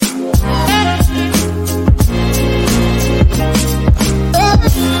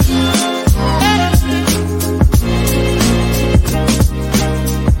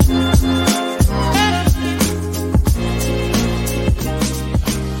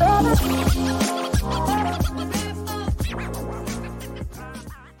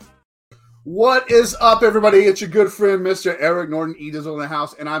What is up, everybody? It's your good friend, Mr. Eric Norton, E-Dizzle in the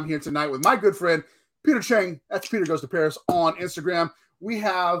house, and I'm here tonight with my good friend, Peter Chang. That's Peter Goes to Paris on Instagram. We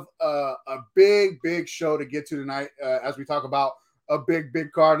have a big show to get to tonight as we talk about a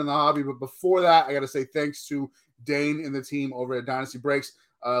big card in the hobby. But before that, I got to say thanks to Dane and the team over at Dynasty Breaks.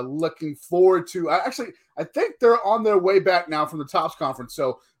 Looking forward to I think they're on their way back now from the Topps Conference.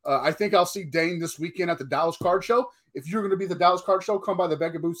 So I think I'll see Dane this weekend at the Dallas Card Show. If you're going to be at the Dallas Card Show, come by the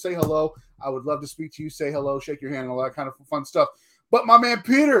Beckett booth, say hello. I would love to speak to you, say hello, shake your hand, and all that kind of fun stuff. But my man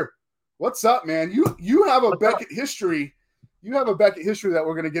Peter, what's up, man? You have a Beckett history. You have a Beckett history that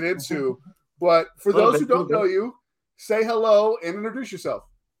we're going to get into. But for those who don't know you, say hello and introduce yourself.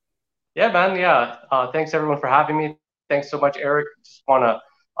 Yeah, man. Yeah. Thanks everyone for having me. Thanks so much, Eric. Just want to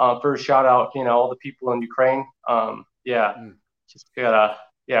first shout out, all the people in Ukraine. Just gotta,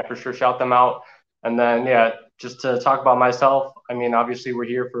 for sure shout them out. And then, just to talk about myself, I mean, obviously we're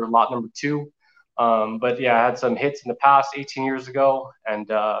here for lot number 2. But I had some hits in the past 18 years ago. And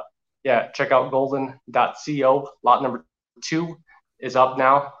check out golden.co. Lot number 2 is up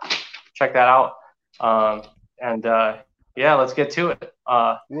now. Check that out. Let's get to it.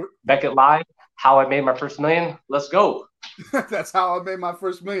 Beckett Live, how I made my first million. Let's go. That's how I made my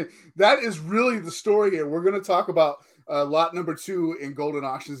first million. That is really the story here. We're going to talk about lot number 2 in Goldin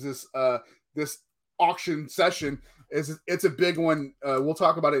Auctions. This auction session it's a big one. We'll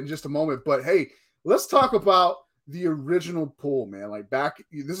talk about it in just a moment. But hey, let's talk about the original pool, man. Like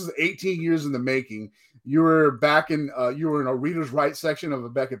this is 18 years in the making. You were back in you were in a Reader's Right section of a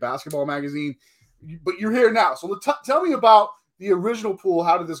Beckett basketball magazine, but you're here now. So tell me about the original pool.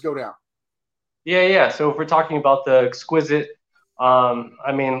 How did this go down? Yeah. So if we're talking about the exquisite,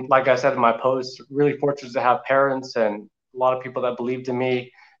 I mean, like I said in my post, really fortunate to have parents and a lot of people that believed in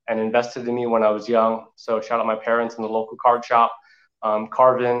me and invested in me when I was young. So shout out my parents in the local card shop.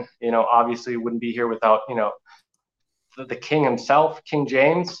 Carvin, obviously wouldn't be here without, the king himself, King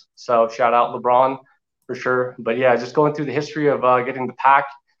James. So shout out LeBron for sure. But just going through the history of getting the pack.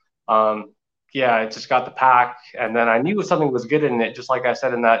 I just got the pack, and then I knew something was good in it. Just like I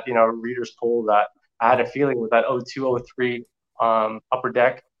said in that, reader's poll, that I had a feeling with that 0203 Upper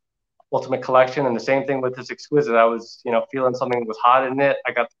Deck Ultimate Collection, and the same thing with this exquisite. I was, feeling something was hot in it.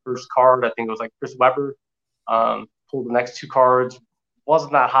 I got the first card. I think it was like Chris Webber. Pulled the next 2 cards.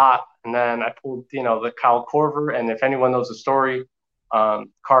 Wasn't that hot. And then I pulled, the Kyle Korver. And if anyone knows the story,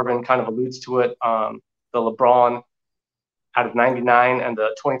 Carvin kind of alludes to it. The LeBron out of 99 and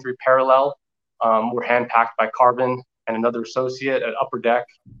the 23 parallel were hand-packed by Carvin and another associate at Upper Deck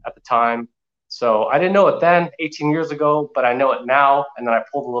at the time. So I didn't know it then, 18 years ago, but I know it now. And then I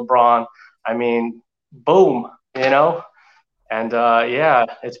pulled the LeBron. I mean, boom, And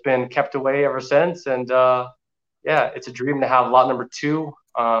it's been kept away ever since. And it's a dream to have lot number 2.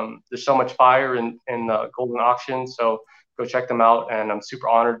 There's so much fire in Goldin Auction, so go check them out. And I'm super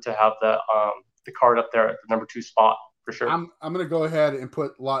honored to have the card up there at the number 2 spot. For sure. I'm going to go ahead and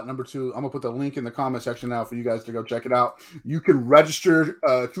put lot number 2. I'm going to put the link in the comment section now for you guys to go check it out. You can register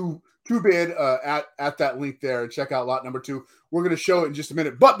to bid at that link there and check out lot number 2. We're going to show it in just a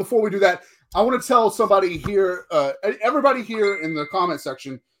minute. But before we do that, I want to tell somebody here, everybody here in the comment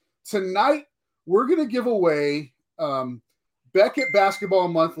section, tonight we're going to give away Beckett Basketball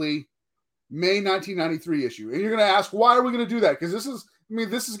Monthly May 1993 issue. And you're going to ask, why are we going to do that? Because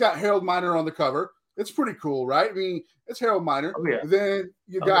this has got Harold Miner on the cover. It's pretty cool, right? I mean, it's Harold Miner. Oh, yeah. Then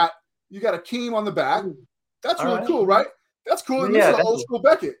you got Akeem on the back. That's really cool, right? That's cool. And this is an old school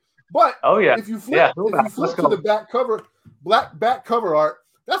Beckett. But if you flip to the back cover art,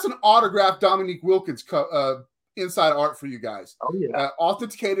 that's an autographed Dominique Wilkins inside art for you guys. Oh yeah.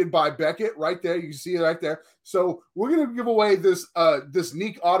 Authenticated by Beckett right there. You can see it right there. So we're gonna give away this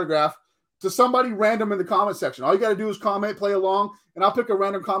Neek autograph to somebody random in the comment section. All you got to do is comment, play along, and I'll pick a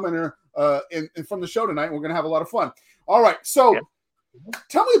random commenter from the show tonight, and we're going to have a lot of fun. All right, so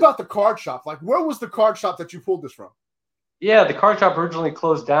tell me about the card shop. Like, where was the card shop that you pulled this from? Yeah, the card shop originally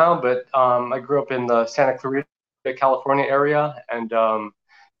closed down, but I grew up in the Santa Clarita, California area, and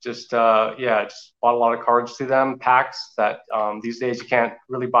just bought a lot of cards through them, packs that these days you can't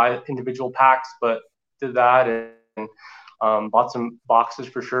really buy individual packs, but did that and bought some boxes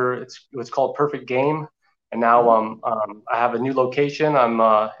for sure. It's called Perfect Game, and now I have a new location. I'm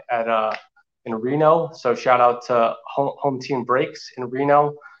in Reno, so shout out to Home Team Breaks in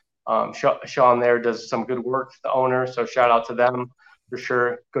Reno. Sean there does some good work, the owner, so shout out to them for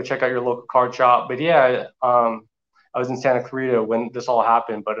sure. Go check out your local card shop. But I was in Santa Clarita when this all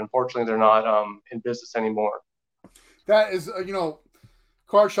happened, but unfortunately they're not in business anymore. That is,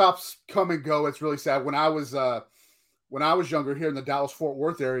 card shops come and go. It's really sad. When I was younger here in the Dallas Fort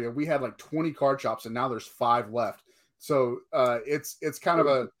Worth area, we had like 20 card shops, and now there's 5 left. So it's kind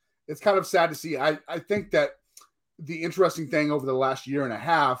of sad to see. I think that the interesting thing over the last year and a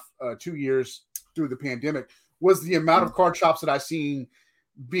half, 2 years through the pandemic, was the amount of card shops that I've seen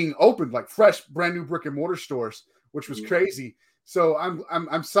being opened, like fresh, brand new brick and mortar stores, which was crazy. So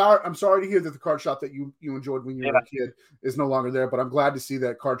I'm sorry to hear that the card shop that you enjoyed when you were a kid is no longer there, but I'm glad to see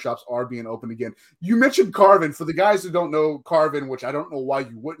that card shops are being opened again. You mentioned Carvin. For the guys who don't know Carvin, which I don't know why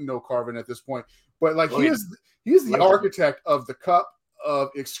you wouldn't know Carvin at this point, but like he is the architect of the cup,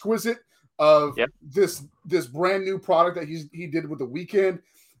 of Exquisite, of this brand new product that he did with the Weekend.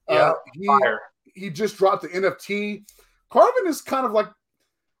 He just dropped the NFT. Carvin is kind of like,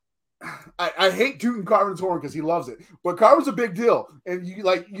 I hate tooting Carvin's horn because he loves it, but Carvin's a big deal, and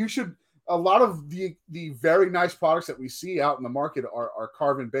you should. A lot of the very nice products that we see out in the market are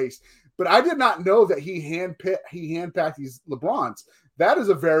Carvin based, but I did not know that he handpacked these LeBrons. That is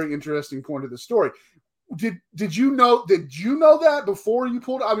a very interesting point of the story. Did you know that before you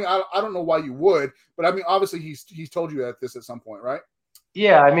pulled? I mean, I don't know why you would, but I mean, obviously he's told you this at some point, right?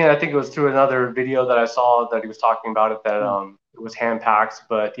 Yeah, I mean, I think it was through another video that I saw that he was talking about it, that it was hand packed.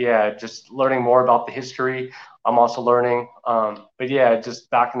 But yeah, just learning more about the history. I'm also learning. But yeah, just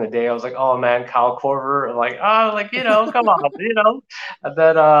back in the day, I was like, oh man, Kyle Korver, come on, And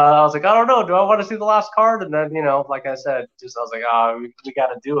then I was like, I don't know, do I want to see the last card? And then, like I said, I was like, we got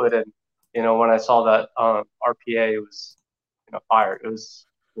to do it. And when I saw that RPA, it was fire. It was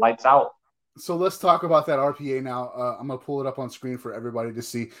lights out. So let's talk about that RPA now. I'm going to pull it up on screen for everybody to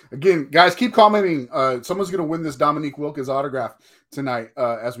see. Again, guys, keep commenting. Someone's going to win this Dominique Wilkins autograph tonight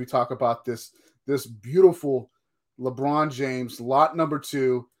as we talk about this beautiful LeBron James lot number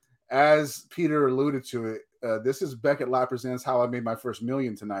 2. As Peter alluded to it, this is Beckett Lab presents How I Made My First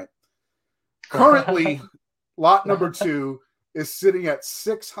Million tonight. Currently, lot number 2 is sitting at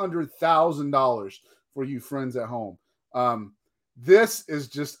 $600,000 for you friends at home. This is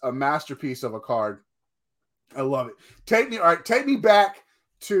just a masterpiece of a card. I love it. Take me back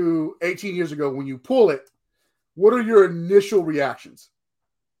to 18 years ago when you pull it. What are your initial reactions?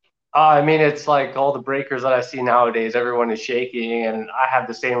 I mean, it's like all the breakers that I see nowadays. Everyone is shaking, and I had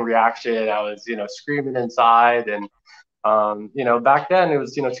the same reaction. I was, screaming inside, and back then it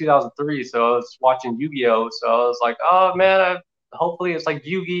was, 2003, so I was watching Yu-Gi-Oh. So I was like, oh man, hopefully it's like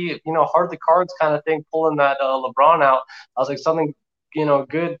Yugi, hard the cards kind of thing, pulling that LeBron out. I was like, something,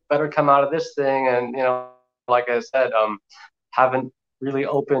 good better come out of this thing. And, like I said, haven't really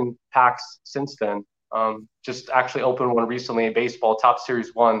opened packs since then. Just actually opened one recently in baseball, Top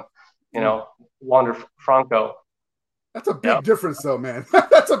Series 1, Wander Franco. That's a big difference, though, man.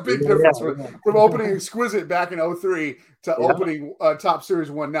 That's a big difference from opening Exquisite back in 2003 to opening Top Series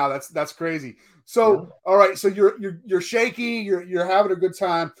 1 now. That's crazy. So, all right, so you're shaky, you're having a good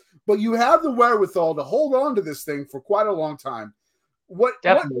time, but you have the wherewithal to hold on to this thing for quite a long time.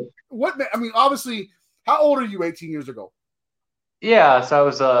 Definitely. I mean, obviously, how old are you 18 years ago? Yeah, so I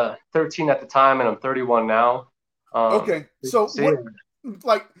was 13 at the time, and I'm 31 now. Okay, so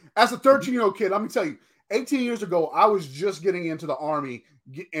like as a 13-year-old kid, let me tell you, 18 years ago, I was just getting into the Army,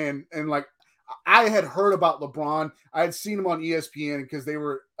 and like I had heard about LeBron. I had seen him on ESPN because they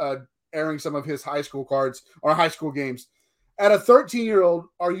were airing some of his high school cards or high school games. At a 13-year-old,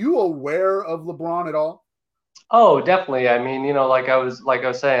 are you aware of LeBron at all? Oh, definitely. I mean, like I was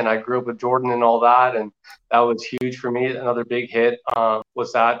saying, I grew up with Jordan and all that, and that was huge for me. Another big hit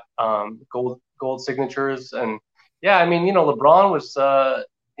was that gold signatures, and yeah, I mean, LeBron was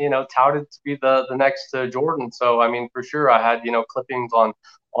touted to be the next Jordan. So I mean, for sure, I had clippings on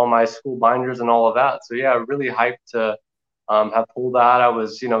all my school binders and all of that. So yeah, really hyped to have pulled that. I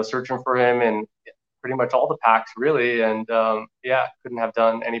was searching for him in pretty much all the packs really, and couldn't have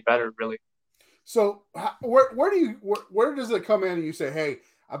done any better really. So where does it come in and you say, hey,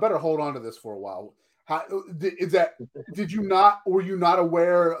 I better hold on to this for a while? Were you not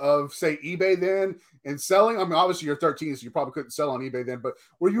aware of, say, eBay then and selling? I mean, obviously you're 13, so you probably couldn't sell on eBay then, but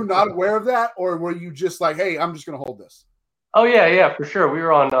were you not aware of that? Or were you just like, hey, I'm just going to hold this? Oh yeah, for sure. We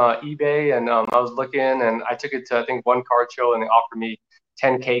were on eBay, and I was looking, and I took it to, I think, one card show, and they offered me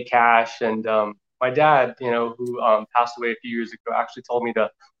 $10K cash. And my dad, who passed away a few years ago, actually told me to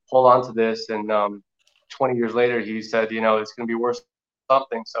hold on to this. And 20 years later, he said, it's going to be worth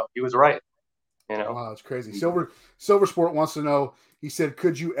something. So he was right. Wow, that's crazy. Silver Sport wants to know. He said,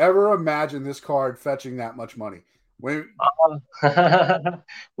 "Could you ever imagine this card fetching that much money?" Well,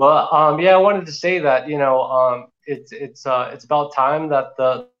 I wanted to say that it's about time that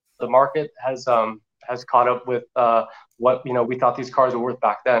the market has has caught up with what we thought these cars were worth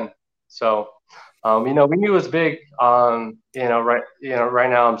back then. So we knew it was big. Right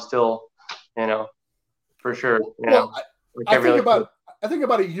now I'm still, for sure. Well, I think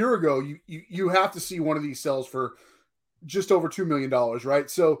about a year ago, you have to see one of these sales for just over $2 million, right?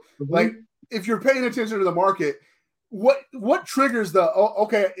 So like, if you're paying attention to the market, what triggers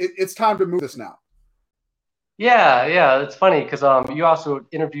it's time to move this now? Yeah, it's funny because you also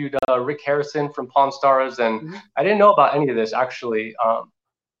interviewed Rick Harrison from Pawn Stars, and I didn't know about any of this actually.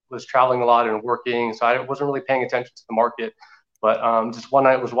 Was traveling a lot and working, so I wasn't really paying attention to the market. But just one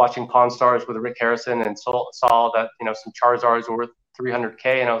night was watching Pawn Stars with Rick Harrison and saw that some Charizards were worth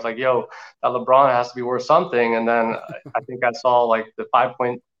 $300K, and I was like, yo, that LeBron has to be worth something. And then I think I saw like the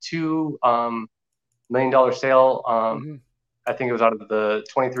 $5.2 million sale. I think it was out of the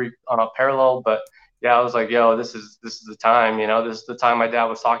 23 parallel, but yeah, I was like, yo, this is the time, this is the time my dad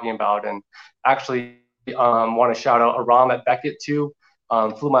was talking about. And actually want to shout out Aram at Beckett too.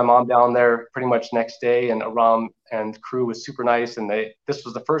 Flew my mom down there pretty much next day, and Aram and crew was super nice. And this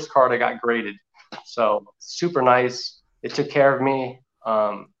was the first card I got graded, so super nice. It took care of me.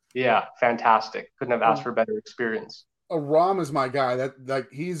 Yeah, fantastic. Couldn't have asked for a better experience. Aram is my guy.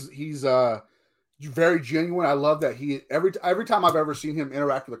 He's very genuine. I love that every time I've ever seen him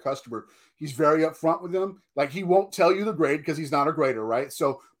interact with a customer, he's very upfront with them. Like, he won't tell you the grade because he's not a grader, right?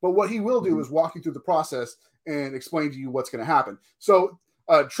 So, but what he will do is walk you through the process and explain to you what's going to happen. So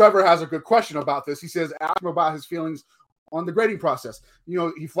Trevor has a good question about this. He says, ask him about his feelings on the grading process.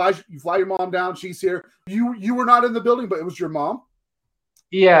 You fly your mom down. She's here. You were not in the building, but it was your mom.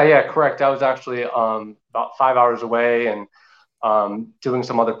 Yeah, correct. I was actually about 5 hours away and doing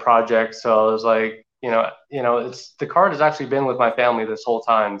some other projects. So I was like, it's the card has actually been with my family this whole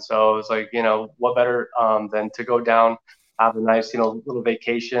time. So it was like, what better than to go down, have a nice, little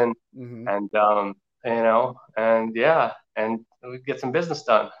vacation, and we get some business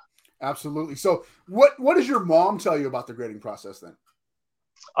done. Absolutely. So what does your mom tell you about the grading process then?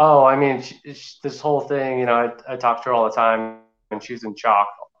 Oh, I mean, this whole thing, I talk to her all the time, and she's in shock,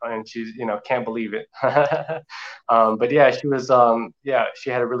 and she's, can't believe it. But yeah, she was, she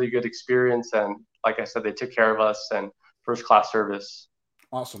had a really good experience. And like I said, they took care of us and first class service.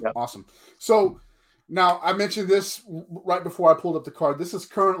 Awesome. Yep. Awesome. So now, I mentioned this right before I pulled up the card. This is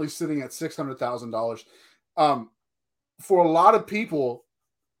currently sitting at $600,000. For a lot of people,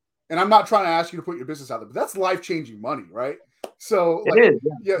 and I'm not trying to ask you to put your business out there, but that's life-changing money, right? So it is.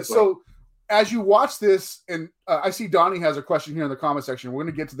 Yeah. So as you watch this, and I see Donnie has a question here in the comment section. We're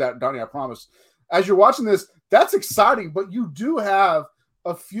going to get to that, Donnie, I promise. As you're watching this, that's exciting, but you do have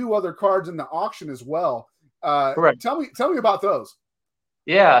a few other cards in the auction as well. Correct. Tell me about those.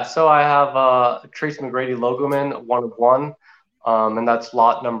 Yeah, so I have Trace McGrady Logoman 1/1, and that's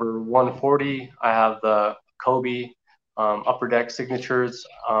lot number 140. I have the Kobe Upper Deck signatures.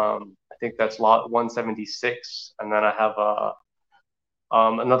 I think that's lot 176, and then I have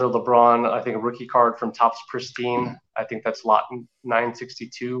another LeBron, I think a rookie card from Topps Pristine. I think that's lot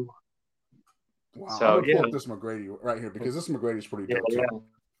 962. Wow, so, I'm gonna pull up this McGrady right here because this McGrady is pretty dope. Yeah.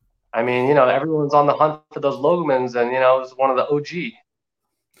 I mean, everyone's on the hunt for those Logomans, and it's one of the OG.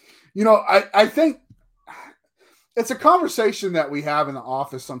 I think it's a conversation that we have in the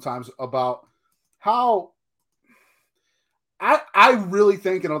office sometimes about how I really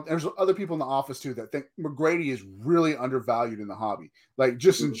think, and there's other people in the office too, that think McGrady is really undervalued in the hobby, like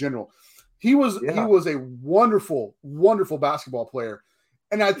just in general. He was a wonderful, wonderful basketball player.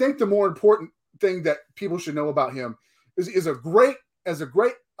 And I think the more important thing that people should know about him is as a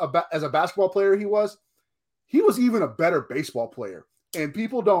basketball player he was even a better baseball player. And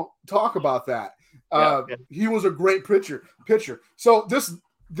people don't talk about that. He was a great pitcher. So this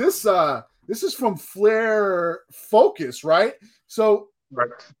is from Flair Focus, right? So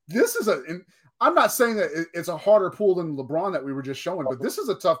this is and I'm not saying that it's a harder pull than LeBron that we were just showing, but this is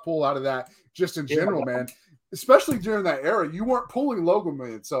a tough pull out of that just in general, man. Especially during that era, you weren't pulling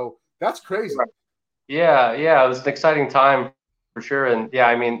Logoman, so that's crazy. Yeah, it was an exciting time for sure. And yeah,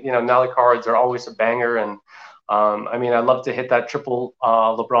 I mean, now the cards are always a banger. And I mean, I'd love to hit that triple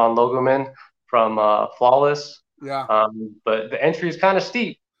LeBron Logoman from Flawless. Yeah. But the entry is kind of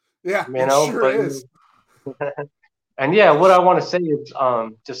steep. Yeah, it sure is. And yeah, what I want to say is I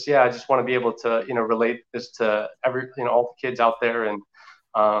just want to be able to, relate this to all the kids out there, and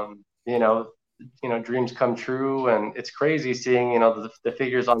dreams come true. And it's crazy seeing, the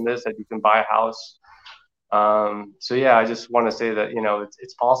figures on this that you can buy a house. So yeah, I just want to say that,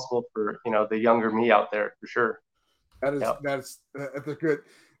 it's possible for, the younger me out there for sure. That's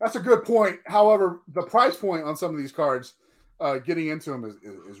a good point. However, the price point on some of these cards, getting into them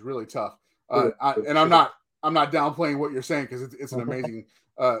is really tough. And I'm not downplaying what you're saying because it's an amazing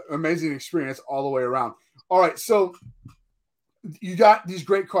experience all the way around. All right, so you got these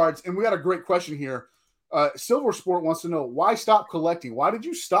great cards, and we got a great question here. Silver Sport wants to know, why stop collecting? Why did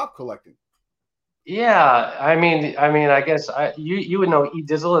you stop collecting? Yeah, I guess you would know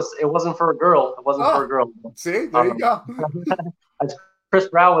E-Dizzle. It wasn't for a girl. It wasn't for a girl. See, there you go. As Chris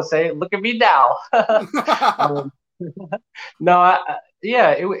Brown would say, "Look at me now." No,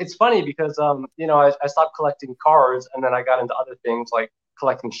 it's funny because I stopped collecting cars, and then I got into other things like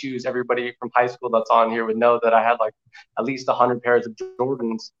collecting shoes. Everybody from high school that's on here would know that I had like at least 100 pairs of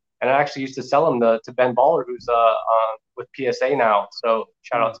Jordans, and I actually used to sell them to Ben Baller, who's with PSA now. So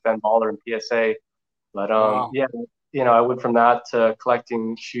shout out to Ben Baller and PSA. But Wow. I went from that to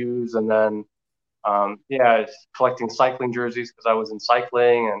collecting shoes, and then collecting cycling jerseys because I was in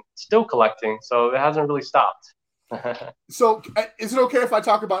cycling, and still collecting. So it hasn't really stopped. So is it okay if I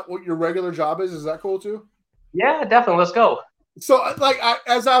talk about what your regular job is? Is that cool too? Yeah, definitely. Let's go. So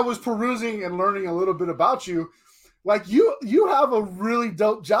as I was perusing and learning a little bit about you, like you have a really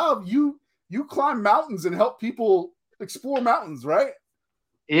dope job. You climb mountains and help people explore mountains, right?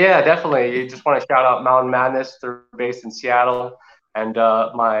 Yeah, definitely. You just want to shout out Mountain Madness. They're based in Seattle, and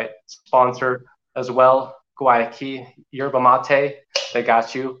my sponsor as well, Guayaki Yerba Mate. They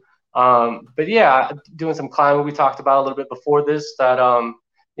got you. But yeah, doing some climbing. We talked about a little bit before this that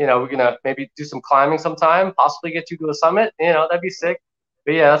we're gonna maybe do some climbing sometime, possibly get you to a summit. That'd be sick.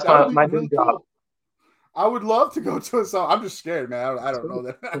 But yeah, that's my really new job. cool. I would love to go to a summit. I'm just scared, man. I don't know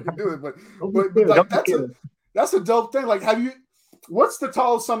that I can do it, but like that's a dope thing. Like, what's the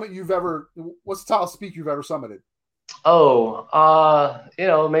tallest peak you've ever summited? Oh,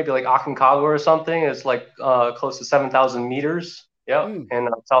 maybe like Aconcagua or something. It's like close to 7,000 meters. Yep, in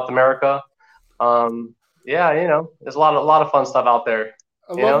South America. There's a lot of fun stuff out there.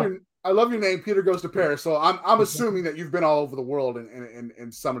 I love your name, Peter Goes to Paris. So I'm assuming that you've been all over the world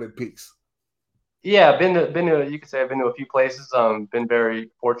and summited peaks. Yeah, been to. You could say I've been to a few places. Been very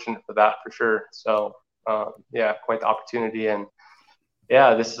fortunate for that for sure. So quite the opportunity, and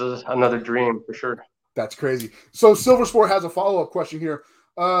yeah, this is another dream for sure. That's crazy. So Silver Sport has a follow-up question here.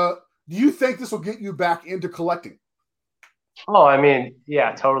 Do you think this will get you back into collecting? Oh, I mean,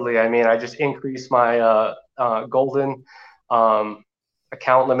 yeah, totally. I mean, I just increased my golden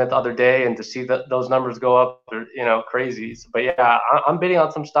account limit the other day, and to see those numbers go up, crazy. But yeah, I'm bidding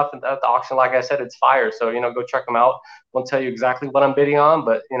on some stuff at the auction. Like I said, it's fire. So go check them out. Won't tell you exactly what I'm bidding on,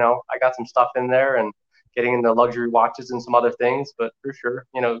 but I got some stuff in there, and getting into luxury watches and some other things. But for sure,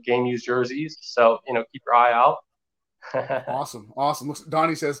 game used jerseys. So keep your eye out. Awesome. Looks,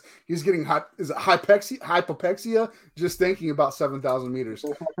 Donnie says he's getting hypopexia just thinking about 7,000 meters.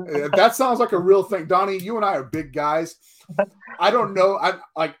 That sounds like a real thing. Donnie, you and I are big guys. I don't know. I'm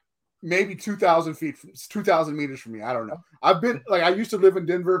like maybe 2,000 feet, 2,000 meters from me. I don't know. I used to live in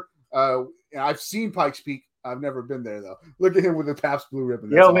Denver. And I've seen Pikes Peak. I've never been there though. Look at him with the Pabst Blue Ribbon.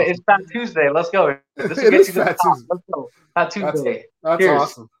 That's awesome. It's Fat Tuesday. Let's go. It is Fat Tuesday. Let's go. Fat Tuesday. That's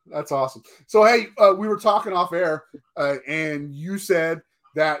awesome. That's awesome. So hey, we were talking off air, and you said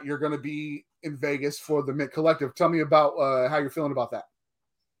that you're going to be in Vegas for the Mint Collective. Tell me about how you're feeling about that.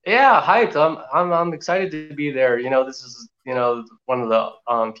 Yeah, hyped. I'm excited to be there. This is one of the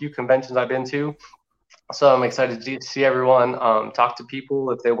few conventions I've been to. So I'm excited to see everyone, talk to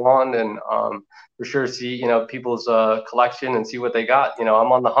people if they want, and for sure see people's collection and see what they got. I'm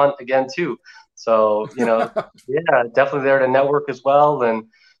on the hunt again too, so yeah, definitely there to network as well and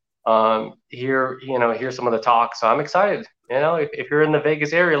hear some of the talk. So I'm excited. If you're in the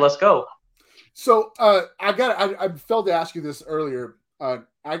Vegas area, let's go. So I failed to ask you this earlier. I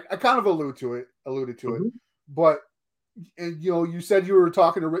kind of alluded to it, but you said you were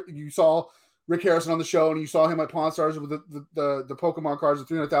talking to you saw Rick Harrison on the show, and you saw him at Pawn Stars with the Pokemon cards of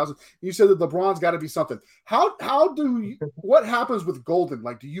 300,000. You said that the bronze got to be something. What happens with Golden?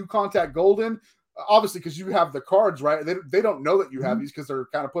 Like, do you contact Golden? Obviously, because you have the cards, right? They don't know that you have these because they're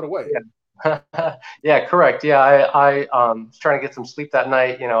kind of put away. Yeah. Yeah, correct. Yeah, I was trying to get some sleep that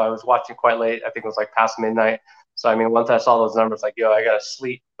night. I was watching quite late. I think it was like past midnight. So I mean, once I saw those numbers, like, I gotta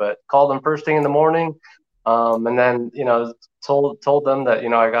sleep. But called them first thing in the morning, and then told them that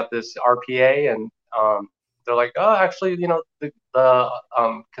I got this RPA, and they're like, oh, actually, the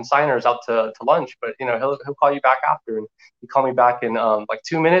consignor is out to lunch, but he'll call you back after. And he called me back in like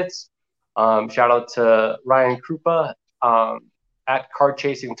 2 minutes. Shout out to Ryan Krupa at Card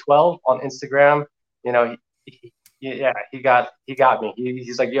Chasing 12 on Instagram. He got me.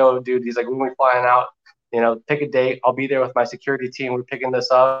 He's like, yo, dude. He's like, when we flying out, pick a date. I'll be there with my security team. We're picking this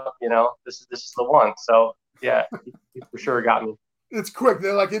up. This is the one. So yeah, he for sure got me. It's quick.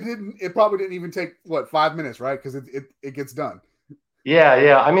 They're like it probably didn't even take 5 minutes, right? Because it gets done.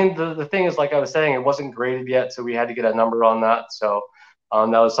 Yeah. I mean, the thing is, like I was saying, it wasn't graded yet, so we had to get a number on that. So that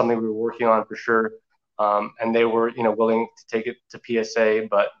was something we were working on for sure. And they were, willing to take it to PSA,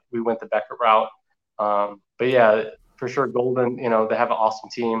 but we went the Beckett route. But yeah, for sure, Golden, they have an awesome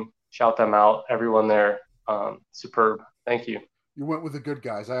team. Shout them out, everyone there. Superb. Thank you. You went with the good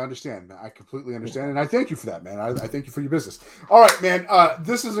guys. I understand. I completely understand. And I thank you for that, man. I thank you for your business. All right, man.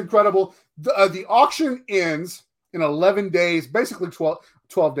 This is incredible. The auction ends in 11 days, basically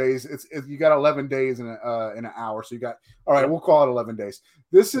 12 days. You got 11 days in an hour. So you got, all right, we'll call it 11 days.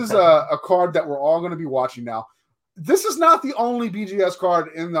 This is a card that we're all going to be watching now. This is not the only BGS card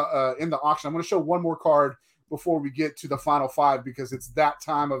in the auction. I'm going to show one more card before we get to the final 5, because it's that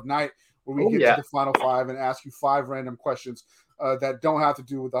time of night where we get to the final 5 and ask you 5 random questions that don't have to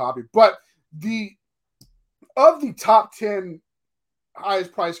do with the hobby. But of the top 10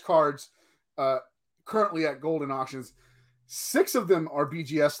 highest priced cards currently at Golden Auctions, 6 of them are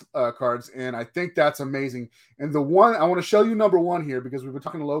BGS cards, and I think that's amazing. And the one I want to show you, number 1 here, because we've been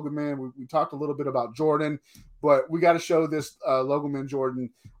talking to Logan Man. We talked a little bit about Jordan, but we got to show this Logan Man Jordan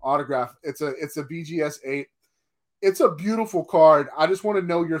autograph. It's a BGS 8. It's a beautiful card. I just want to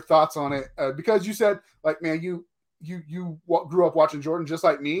know your thoughts on it because you said, like, man, you grew up watching Jordan just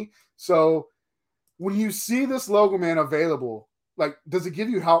like me. So when you see this Logan Man available, like, does it give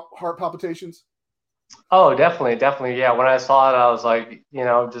you heart palpitations? Oh, definitely. Yeah. When I saw it, I was like,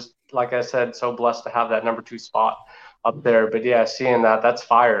 just like I said, so blessed to have that number 2 spot up there. But yeah, seeing that's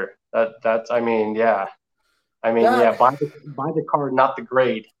fire. That's, I mean, yeah. Buy the card, not the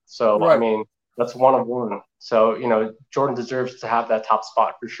grade. So, right. I mean, that's one of one. So, Jordan deserves to have that top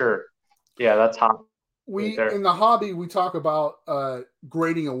spot for sure. Yeah, that's hot. In the hobby, we talk about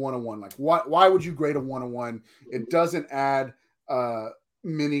grading a 101. Like, why would you grade a 101? It doesn't add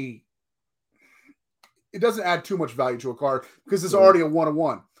it doesn't add too much value to a card because it's already a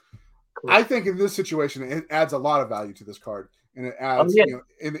 101. Cool. I think in this situation, it adds a lot of value to this card, and it adds,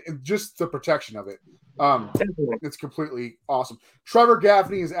 and just the protection of it. It's completely awesome. Trevor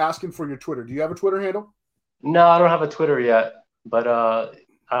Gaffney is asking for your Twitter. Do you have a Twitter handle? No, I don't have a Twitter yet, but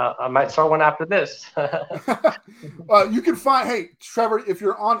I might start one after this. You can find, Trevor, if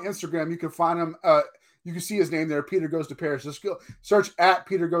you're on Instagram, you can find him. You can see his name there, Peter Goes to Paris. Just go search at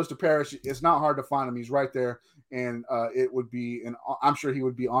Peter Goes to Paris. It's not hard to find him. He's right there, and it would be, and I'm sure he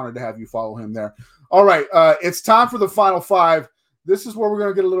would be honored to have you follow him there. All right, it's time for the final 5. This is where we're going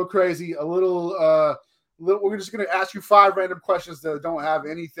to get a little crazy, we're just going to ask you 5 random questions that don't have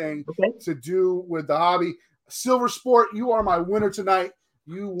anything to do with the hobby. Silver Sport, you are my winner tonight.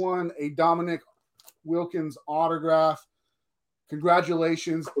 You won a Dominic Wilkins autograph.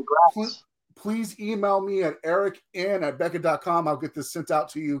 Congratulations. Congrats. Please email me at eric@beckett.com. I'll get this sent out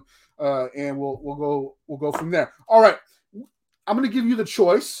to you, and we'll go from there. All right. I'm going to give you the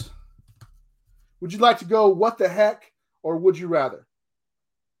choice. Would you like to go what the heck or would you rather?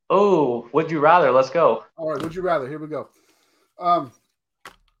 Oh, would you rather? Let's go. All right. Would you rather? Here we go.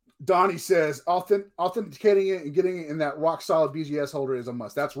 Donnie says authenticating it and getting it in that rock solid BGS holder is a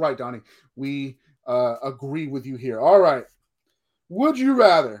must. That's right, Donnie. We agree with you here. All right. Would you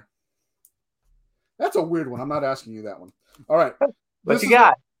rather? That's a weird one. I'm not asking you that one. All right. What you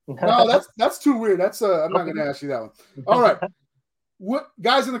got? No, that's too weird. I'm not going to ask you that one. All right. What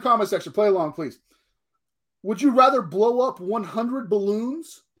guys in the comment section, play along, please. Would you rather blow up 100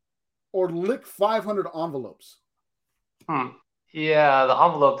 balloons or lick 500 envelopes? Yeah, the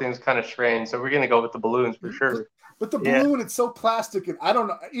envelope thing is kind of strange, so we're going to go with the balloons for sure. But the balloon, it's so plastic, and I don't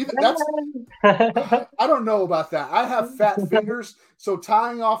know. I don't know about that. I have fat fingers, so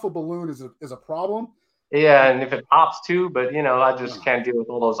tying off a balloon is a problem. Yeah, and if it pops too, but I just can't deal with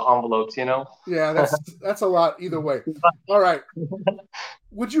all those envelopes. Yeah, that's a lot either way. All right.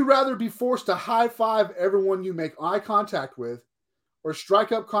 Would you rather be forced to high five everyone you make eye contact with, or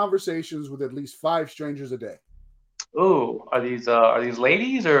strike up conversations with at least 5 strangers a day? Ooh, are these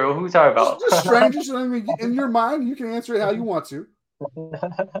ladies or who are we talking about? Just strangers. I mean, in your mind, you can answer it how you want to. Who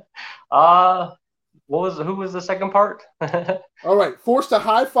was the second part? All right, forced to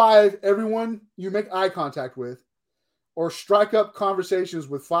high five everyone you make eye contact with, or strike up conversations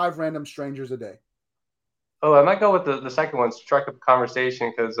with 5 random strangers a day. Oh, I might go with the second one, strike up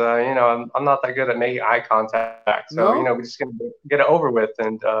conversation, because I'm not that good at making eye contact. So we're just gonna get it over with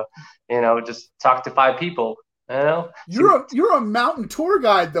and just talk to 5 people. You're a mountain tour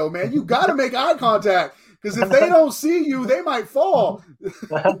guide though, man. You got to make eye contact because if they don't see you, they might fall.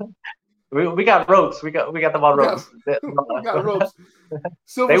 we got ropes. We got them on ropes. We got ropes.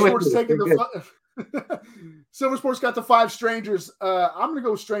 Silver Sport's taking the Silver Sports got the 5 strangers. I'm gonna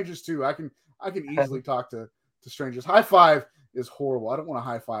go with strangers too. I can easily talk to strangers. High five is horrible. I don't want a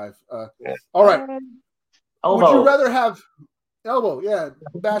high five. Yeah. All right. Elbow. Would you rather have elbow? Yeah,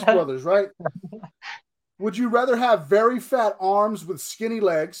 Bash Brothers, right? Would you rather have very fat arms with skinny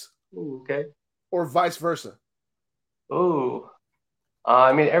legs? Ooh, okay. Or vice versa? Ooh.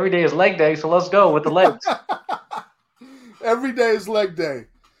 I mean, every day is leg day, so let's go with the legs. Every day is leg day.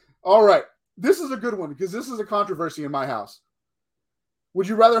 All right. This is a good one because this is a controversy in my house. Would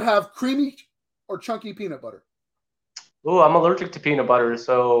you rather have creamy or chunky peanut butter? Ooh, I'm allergic to peanut butter,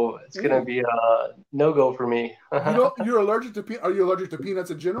 so it's going to be a no-go for me. You're allergic to peanut. Are you allergic to peanuts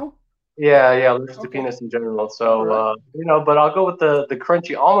in general? Yeah, allergic to peanuts in general. So, right. But I'll go with the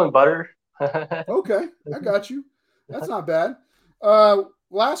crunchy almond butter. Okay, I got you. That's not bad.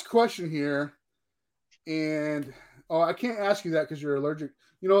 Last question here, and I can't ask you that because you're allergic.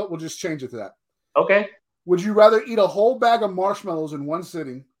 You know what? We'll just change it to that. Okay. Would you rather eat a whole bag of marshmallows in one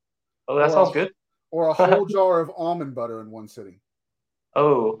sitting? Oh, that sounds good. Or a whole jar of almond butter in one sitting?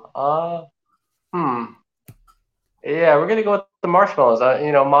 Oh, yeah, we're gonna go with the marshmallows.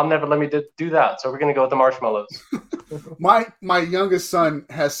 Mom never let me do that, so we're gonna go with the marshmallows. My youngest son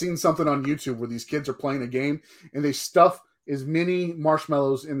has seen something on YouTube where these kids are playing a game and they stuff as many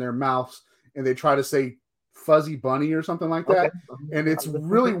marshmallows in their mouths and they try to say fuzzy bunny or something like that. Okay. And it's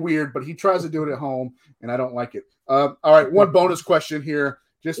really weird, but he tries to do it at home and I don't like it. All right, one bonus question here,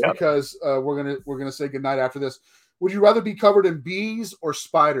 just because we're gonna say goodnight after this. Would you rather be covered in bees or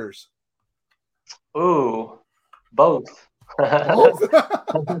spiders? Ooh, both. Both?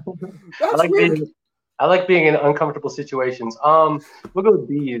 That's weird. I like being in uncomfortable situations. We'll go with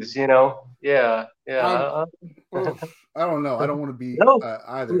bees, Yeah. I don't know. I don't want to be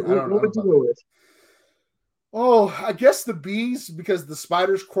either. What would you go with? Oh, I guess the bees, because the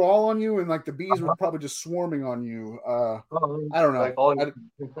spiders crawl on you and like the bees were probably just swarming on you. I don't know.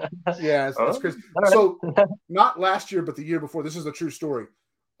 Yeah, it's crazy. Right. So not last year, but the year before, this is a true story.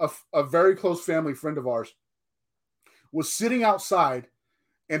 A very close family friend of ours was sitting outside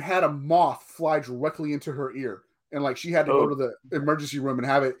and had a moth fly directly into her ear. And like she had to go to the emergency room and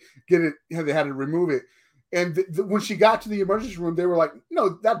they had to remove it. And when she got to the emergency room, they were like, no,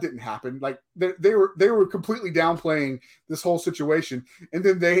 that didn't happen. Like they were completely downplaying this whole situation. And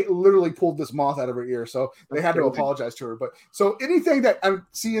then they literally pulled this moth out of her ear. So they had to apologize to her. But so anything that I'm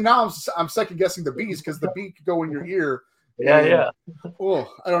second guessing the bees because the bee could go in your ear. Yeah.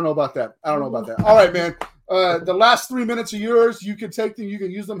 Oh, I don't know about that. All right, man. The last 3 minutes are yours. You can take them. You can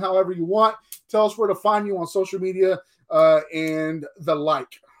use them however you want. Tell us where to find you on social media and the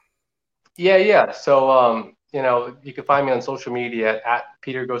like. Yeah. So, you can find me on social media at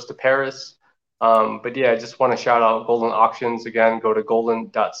Peter Goes to Paris. But yeah, I just want to shout out Golden Auctions. Again, go to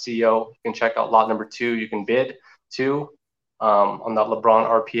golden.co. You can check out lot number 2. You can bid too on that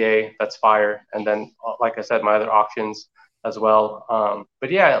LeBron RPA. That's fire. And then, like I said, my other auctions as well.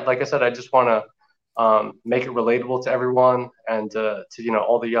 But yeah, like I said, I just want to make it relatable to everyone and to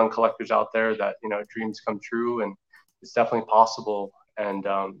all the young collectors out there that dreams come true and it's definitely possible. And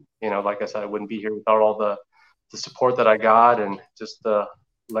like I said, I wouldn't be here without all the support that I got and just the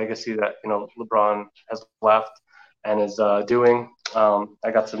legacy that LeBron has left and is doing.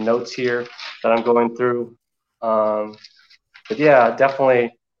 I got some notes here that I'm going through. But yeah,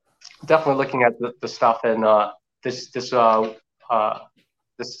 definitely looking at the stuff and this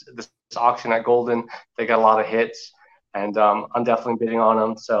auction at Golden. They got a lot of hits, and I'm definitely bidding on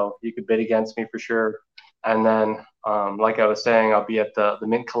them. So you could bid against me for sure. And then, like I was saying, I'll be at the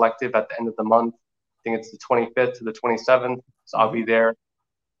Mint Collective at the end of the month. I think it's the 25th to the 27th. So I'll be there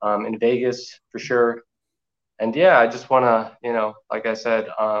in Vegas for sure. And yeah, I just want to, like I said,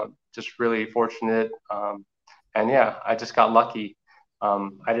 just really fortunate. And yeah, I just got lucky. I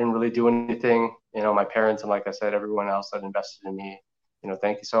didn't really do anything. My parents and like I said, everyone else that invested in me,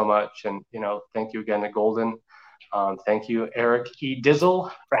 thank you so much. And, thank you again to Golden. Thank you, Eric E.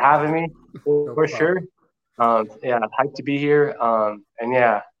 Dizzle, for having me for sure. Yeah, hyped to be here. And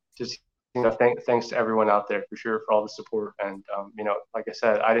yeah, just, thanks to everyone out there for sure for all the support. And, like I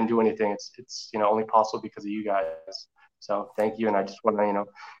said, I didn't do anything. It's only possible because of you guys. So thank you. And I just want to,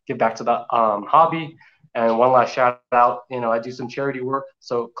 give back to the hobby. And one last shout out, I do some charity work.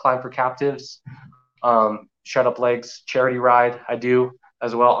 So Climb for Captives, Shut Up Legs charity ride I do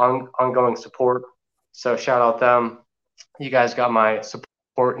as well, ongoing support. So shout out them. You guys got my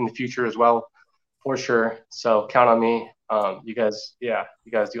support in the future as well, for sure. So count on me. You guys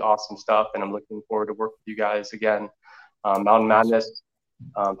do awesome stuff, and I'm looking forward to work with you guys again. Mountain Madness.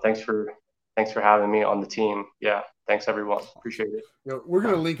 Thanks for having me on the team. Yeah. Thanks, everyone. Appreciate it. We're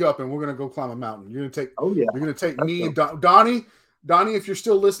gonna link up and we're gonna go climb a mountain. You're gonna take That's me and Donnie. Donnie, if you're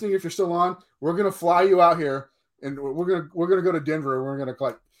still listening, if you're still on, we're gonna fly you out here, and we're gonna go to Denver. And we're gonna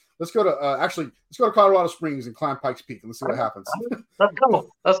let's go to Colorado Springs and climb Pikes Peak and let's see what happens.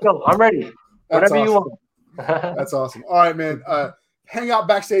 Let's go. I'm ready. Whatever you want. That's awesome. All right, man. Hang out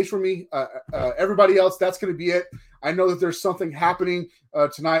backstage for me. Everybody else, that's going to be it. I know that there's something happening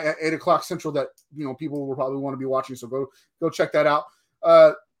tonight at 8:00 Central that people will probably want to be watching. So go check that out.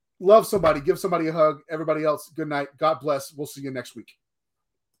 Love somebody, give somebody a hug. Everybody else, good night. God bless. We'll see you next week.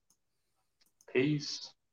 Peace.